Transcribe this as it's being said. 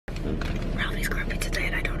Ralphie's grumpy today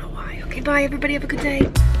and I don't know why. Okay, bye everybody, have a good day.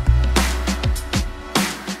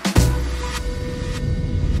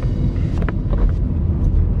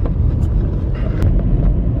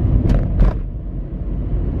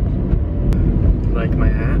 Like my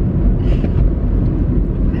hat?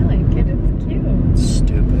 I like it, it's cute.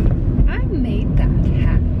 Stupid. I made that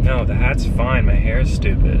hat. No, the hat's fine. My hair's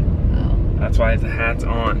stupid. Oh. That's why the hat's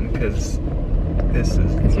on, because this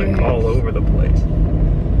is your like hair. all over the place.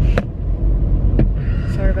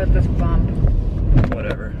 Sorry about this bump.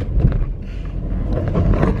 Whatever.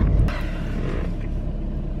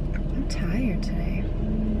 I'm tired today.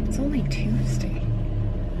 It's only Tuesday.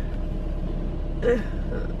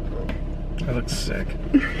 I look sick.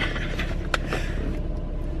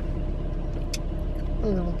 A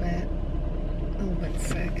little bit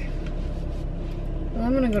sick. Well,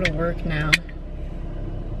 I'm gonna go to work now.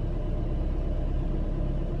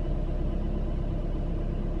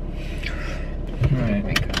 Alright.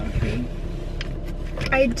 My coffee.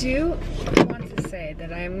 I do want to say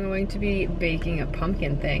that I am going to be baking a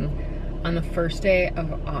pumpkin thing on the first day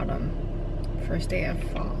of autumn. First day of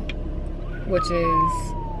fall. Which is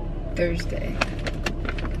Thursday.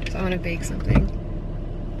 So I want to bake something.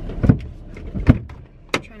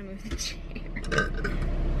 I'm trying to move the chair.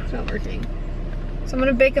 It's not working. So I'm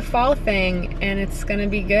gonna bake a fall thing and it's gonna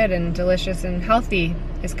be good and delicious and healthy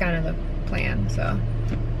is kind of the plan, so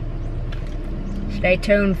stay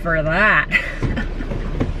tuned for that.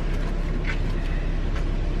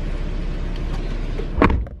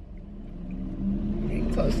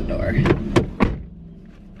 Close the door.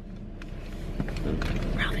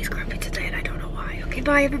 Ralphie's grumpy today and I don't know why. Okay,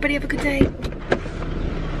 bye everybody, have a good day.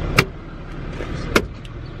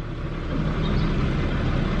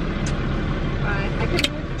 I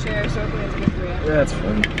can move the chair so it's good for you. That's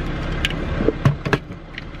fun.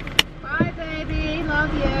 Bye baby,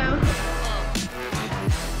 love you.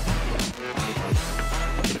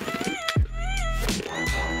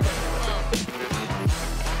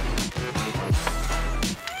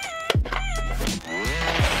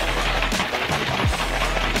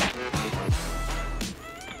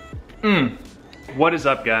 What is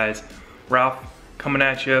up, guys? Ralph coming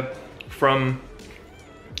at you from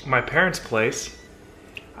my parents' place.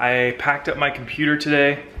 I packed up my computer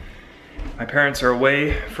today. My parents are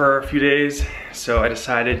away for a few days, so I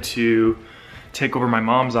decided to take over my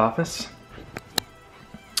mom's office,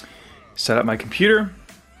 set up my computer,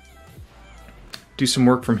 do some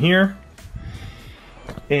work from here.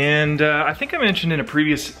 And I think I mentioned in a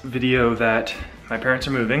previous video that my parents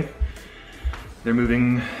are moving. They're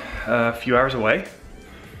moving a few hours away,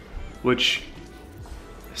 which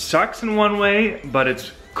sucks in one way, but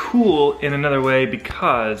it's cool in another way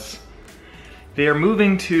because they are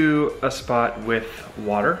moving to a spot with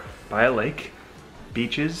water by a lake,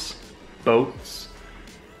 beaches, boats,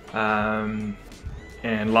 and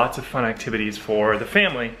lots of fun activities for the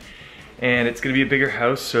family. And it's gonna be a bigger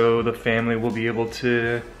house, so the family will be able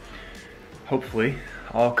to hopefully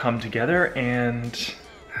all come together and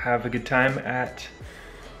have a good time at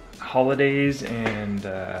holidays and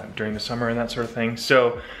during the summer and that sort of thing.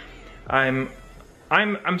 So I'm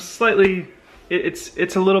slightly,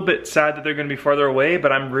 it's a little bit sad that they're gonna be farther away,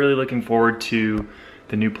 but I'm really looking forward to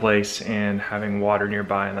the new place and having water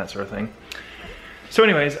nearby and that sort of thing. So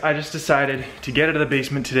anyways, I just decided to get out of the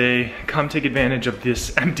basement today, come take advantage of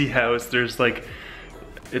this empty house. There's like,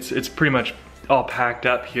 it's pretty much all packed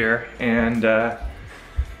up here, and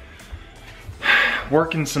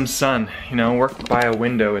work in some sun, you know, work by a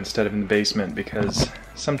window instead of in the basement, because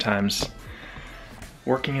sometimes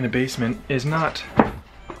working in a basement is not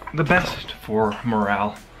the best for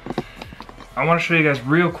morale. I want to show you guys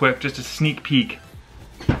real quick, just a sneak peek.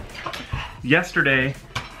 Yesterday,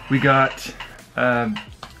 we got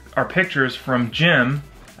our pictures from Jim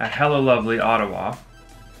at Hello Lovely Ottawa.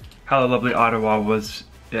 Hello Lovely Ottawa is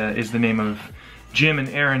the name of Jim and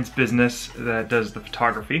Aaron's business that does the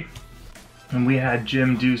photography. And we had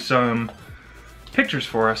Jim do some pictures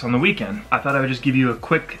for us on the weekend. I thought I would just give you a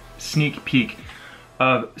quick sneak peek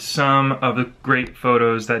of some of the great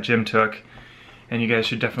photos that Jim took. And you guys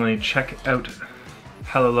should definitely check out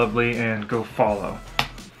Hello Lovely and go follow.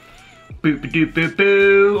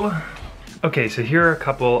 Boop-a-doop-boop-boo. Okay, so here are a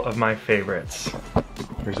couple of my favorites.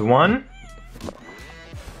 There's one.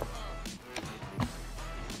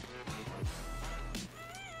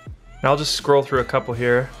 And I'll just scroll through a couple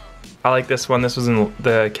here. I like this one. This was in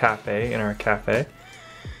the cafe, in our cafe.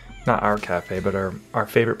 Not our cafe, but our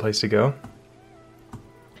favorite place to go.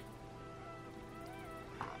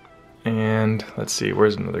 And let's see,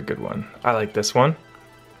 where's another good one? I like this one.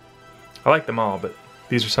 I like them all, but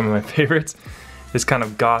these are some of my favorites. this kind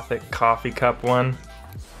of gothic coffee cup one.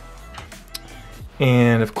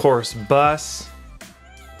 And of course, Bus.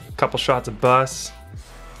 A couple shots of Bus.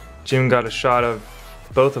 Jim got a shot of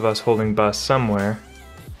both of us holding Bus somewhere.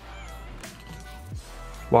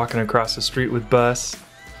 Walking across the street with Bus.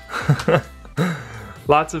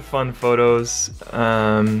 Lots of fun photos.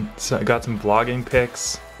 So I got some vlogging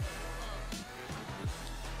pics.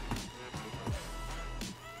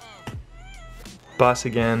 Bus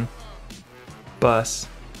again. Bus.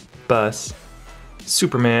 Bus.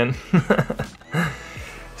 Superman.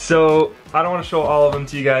 So I don't want to show all of them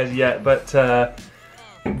to you guys yet, but the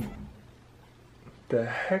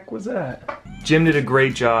heck was that? Jim did a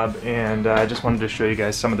great job, and I just wanted to show you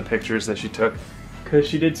guys some of the pictures that she took, because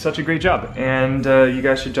she did such a great job, and you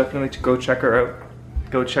guys should definitely go check her out.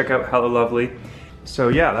 Go check out Hello Lovely. So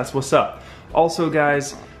yeah, that's what's up. Also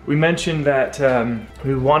guys, we mentioned that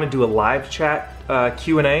we want to do a live chat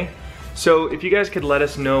Q&A. So if you guys could let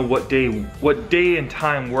us know what day and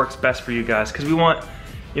time works best for you guys, because we want,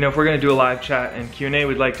 you know, if we're gonna do a live chat and Q&A,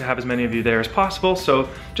 we'd like to have as many of you there as possible. So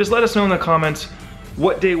just let us know in the comments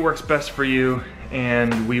what day works best for you,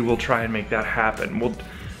 and we will try and make that happen. We'll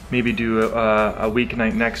maybe do a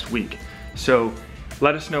weeknight next week. So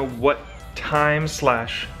let us know what time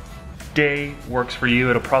 / day works for you.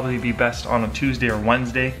 It'll probably be best on a Tuesday or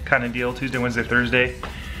Wednesday kind of deal, Tuesday, Wednesday, Thursday.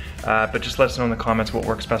 But just let us know in the comments what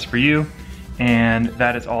works best for you. And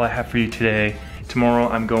that is all I have for you today. Tomorrow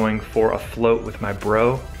I'm going for a float with my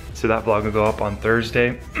bro. So that vlog will go up on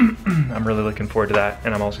Thursday. I'm really looking forward to that.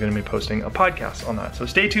 And I'm also gonna be posting a podcast on that. So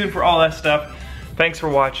stay tuned for all that stuff. Thanks for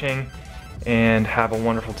watching and have a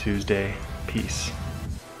wonderful Tuesday. Peace.